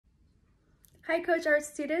Hi CoachArt's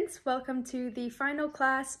students, welcome to the final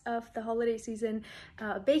class of the holiday season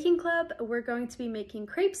baking club. We're going to be making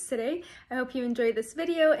crepes today. I hope you enjoyed this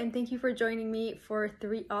video and thank you for joining me for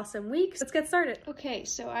 3 awesome weeks. Let's get started. Okay,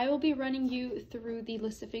 so I will be running you through the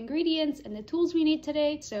list of ingredients and the tools we need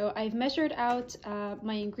today. So I've measured out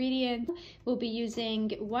my ingredients. We'll be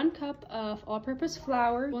using 1 cup of all-purpose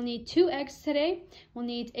flour. We'll need 2 eggs today. We'll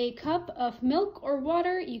need a cup of milk or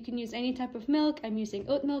water. You can use any type of milk. I'm using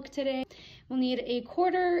oat milk today. We'll need a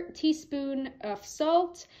 1/4 teaspoon of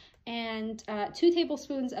salt and 2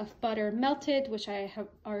 tablespoons of butter melted, which I have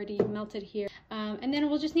already melted here. And then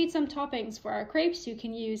we'll just need some toppings for our crepes. You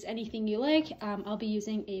can use anything you like. I'll be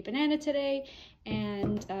using a banana today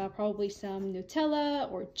and probably some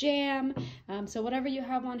Nutella or jam. So whatever you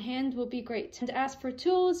have on hand will be great. And as for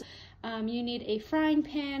tools, you need a frying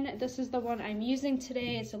pan. This is the one I'm using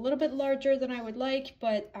today. It's a little bit larger than I would like,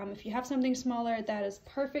 but if you have something smaller, that is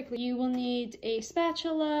perfectly. You will need a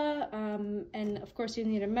spatula, and of course you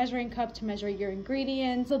need a measuring cup to measure your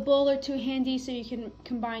ingredients. A bowl or 2 handy so you can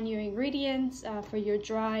combine your ingredients for your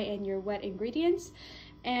dry and your wet ingredients.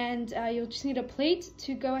 And you'll just need a plate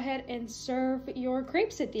to go ahead and serve your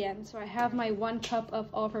crepes at the end. So I have my 1 cup of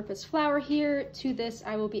all-purpose flour here. To this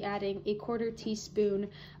I will be adding a 1/4 teaspoon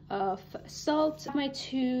of salt, my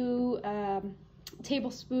 2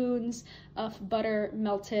 tablespoons of butter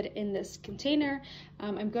melted in this container.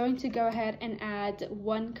 I'm going to go ahead and add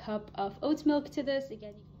 1 cup of oat milk to this.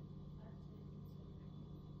 Again,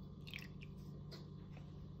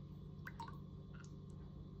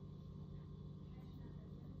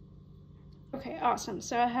 okay, awesome.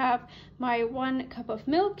 So I have my 1 cup of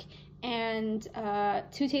milk and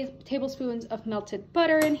 2 tablespoons of melted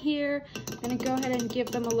butter in here. I'm gonna go ahead and give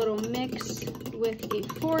them a little mix with a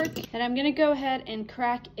fork. And I'm gonna go ahead and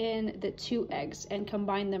crack in the 2 eggs and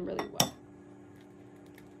combine them really well.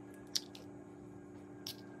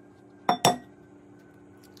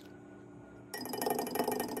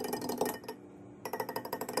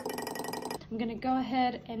 I'm gonna go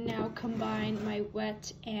ahead and now combine my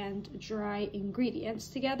wet and dry ingredients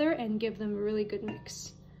together and give them a really good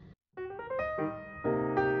mix.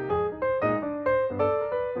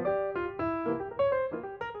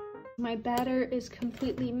 My batter is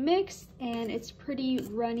completely mixed and it's pretty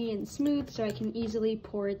runny and smooth, so I can easily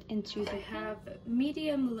pour it into the. I have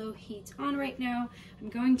medium-low heat on right now. I'm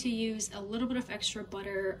going to use a little bit of extra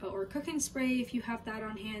butter or cooking spray if you have that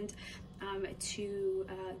on hand to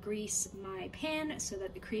grease my pan so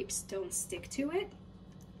that the crepes don't stick to it.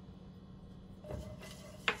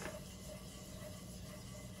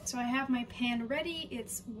 So I have my pan ready,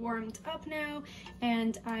 it's warmed up now,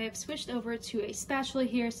 and I have switched over to a spatula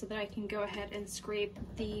here so that I can go ahead and scrape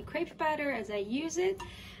the crepe batter as I use it.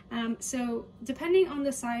 So depending on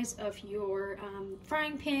the size of your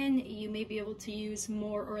frying pan, you may be able to use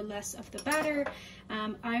more or less of the batter.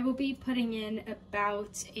 I will be putting in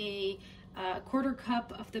about a 1/4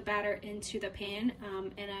 cup of the batter into the pan,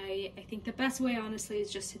 and I think the best way honestly is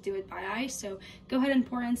just to do it by eye. So go ahead and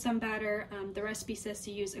pour in some batter. The recipe says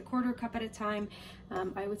to use a 1/4 cup at a time.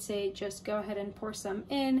 I would say just go ahead and pour some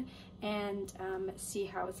in and see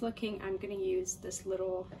how it's looking. I'm going to use this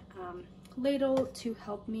little ladle to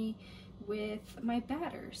help me with my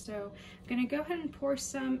batter. So I'm going to go ahead and pour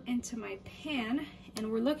some into my pan, and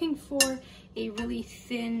we're looking for a really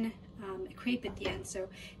thin crepe at the end. So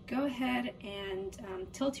go ahead and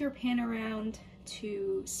tilt your pan around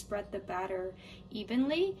to spread the batter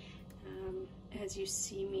evenly, as you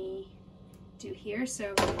see me do here.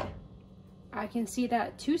 So I can see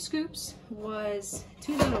that 2 scoops was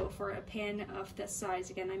too little for a pan of this size.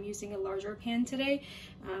 Again, I'm using a larger pan today,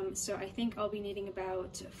 so I think I'll be needing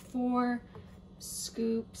about 4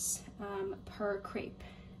 scoops per crepe.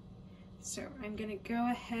 So I'm gonna go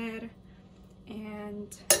ahead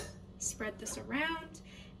and spread this around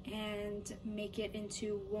and make it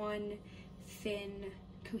into one thin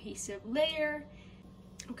cohesive layer.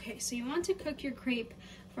 Okay, so you want to cook your crepe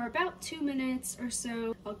for about 2 minutes or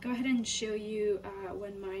so. I'll go ahead and show you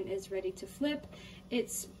when mine is ready to flip.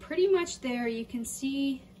 It's pretty much there. You can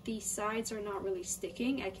see the sides are not really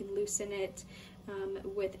sticking. I can loosen it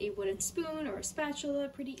with a wooden spoon or a spatula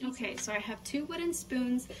pretty easy. Okay, so I have 2 wooden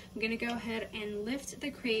spoons. I'm gonna go ahead and lift the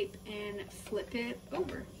crepe and flip it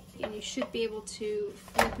over. And you should be able to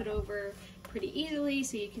flip it over pretty easily,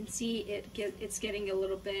 so you can see it's getting a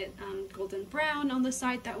little bit golden brown on the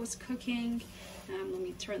side that was cooking. Let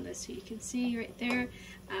me turn this so you can see right there.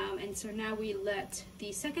 And so now we let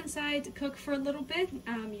the second side cook for a little bit.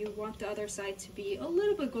 You want the other side to be a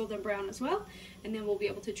little bit golden brown as well, and then we'll be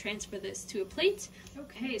able to transfer this to a plate.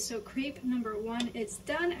 Okay, so crepe number 1 is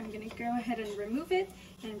done. I'm gonna go ahead and remove it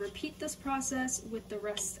and repeat this process with the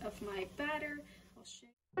rest of my batter. I'll show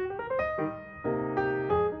you.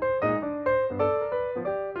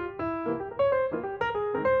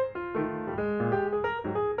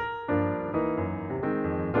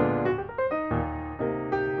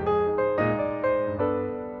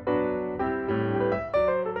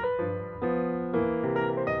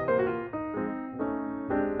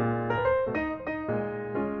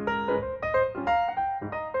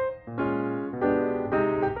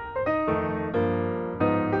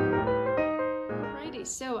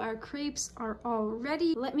 So our crepes are all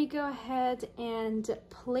ready. Let me go ahead and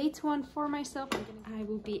plate one for myself. I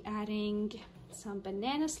will be adding some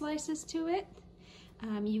banana slices to it.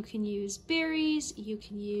 You can use berries, you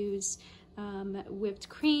can use whipped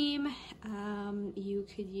cream, you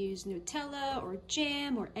could use Nutella or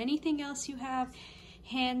jam or anything else you have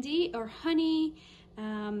handy, or honey.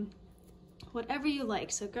 Whatever you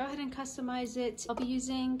like. So go ahead and customize it. I'll be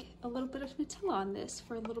using a little bit of Nutella on this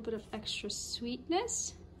for a little bit of extra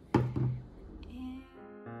sweetness.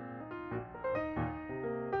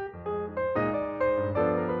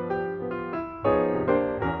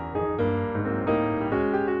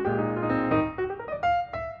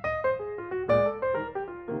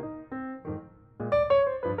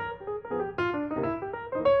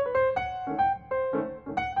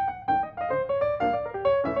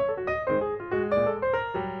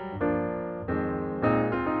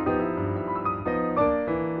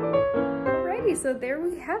 So there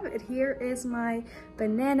we have it. Here is my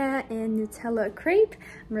banana and Nutella crepe.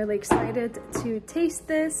 I'm really excited to taste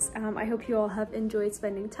this. I hope you all have enjoyed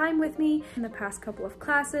spending time with me in the past couple of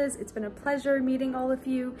classes. It's been a pleasure meeting all of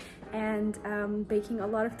you and baking a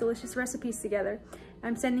lot of delicious recipes together.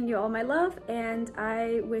 I'm sending you all my love, and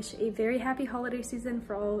I wish a very happy holiday season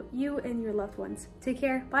for all you and your loved ones. Take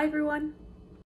care. Bye, everyone.